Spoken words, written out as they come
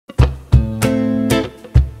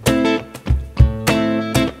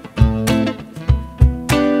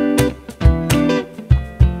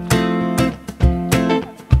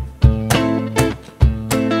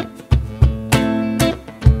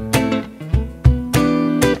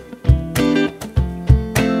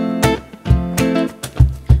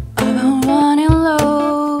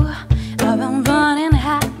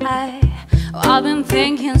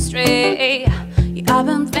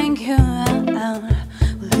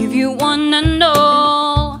I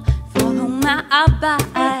know. Follow my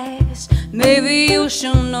advice, maybe you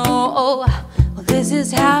should know. Well, this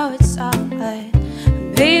is how it started.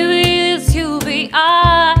 Baby, this could be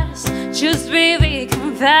us. Just baby,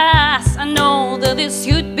 confess. I know that this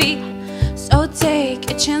could be, so take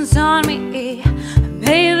a chance on me.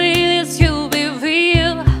 Baby, this could be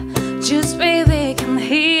real. Just baby, come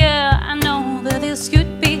here. I know that this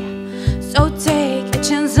could be, so take a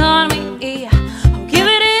chance on me. Oh, give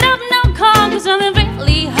it up now, come, 'cause I'm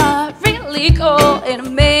really hard, really cold.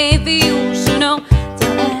 And maybe you should know,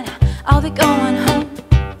 darling, I'll be going home.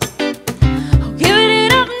 Oh, give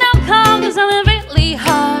it up now, come, 'cause I'm really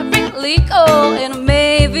hard, really cold. And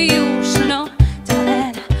maybe you should know,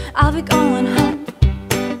 darling, I'll be going home.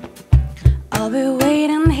 I'll be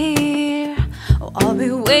waiting here, oh, I'll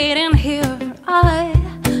be waiting here. I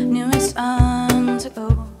knew it's time to go.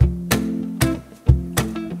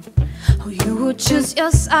 Oh, you would choose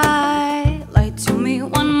your side, lie to me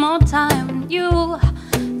one more time. You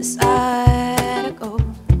decide to go.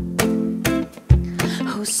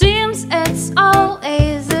 Who seems it's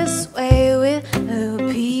always this way with the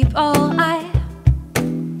people I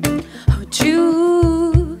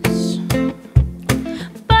choose,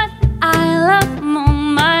 but I love more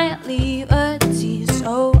my liberty,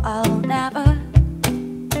 so I'll never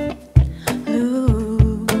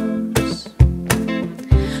lose.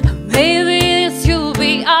 Maybe this could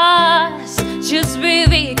be us, just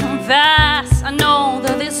baby, confess. I know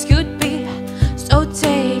that this could be, so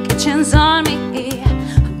take a chance on me.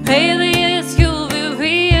 Maybe this could be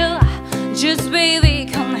real, just baby,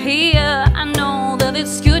 come here. I know that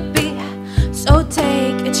this could be, so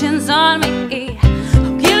take a chance on me.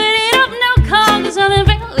 I'm giving it up now, come, 'cause I'm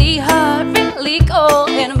really hard, really cold.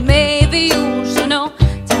 And maybe you should know,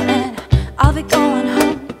 darling, I'll be going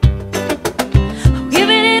home. I'm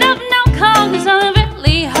giving it up now, come, 'cause I'm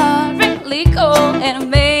really hard, really cold. And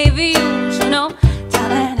maybe you should know,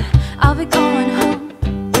 darling, I'll be going home.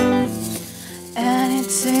 And it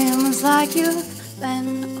seems like you've been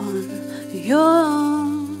on your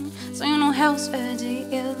own, so you know how's a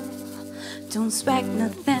deal. Don't expect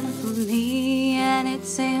nothing from me. And it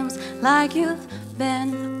seems like you've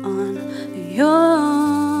been on your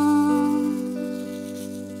own.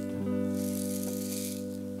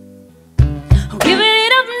 I'm giving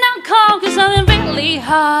it up now, call, 'cause I'm really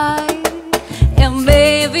high.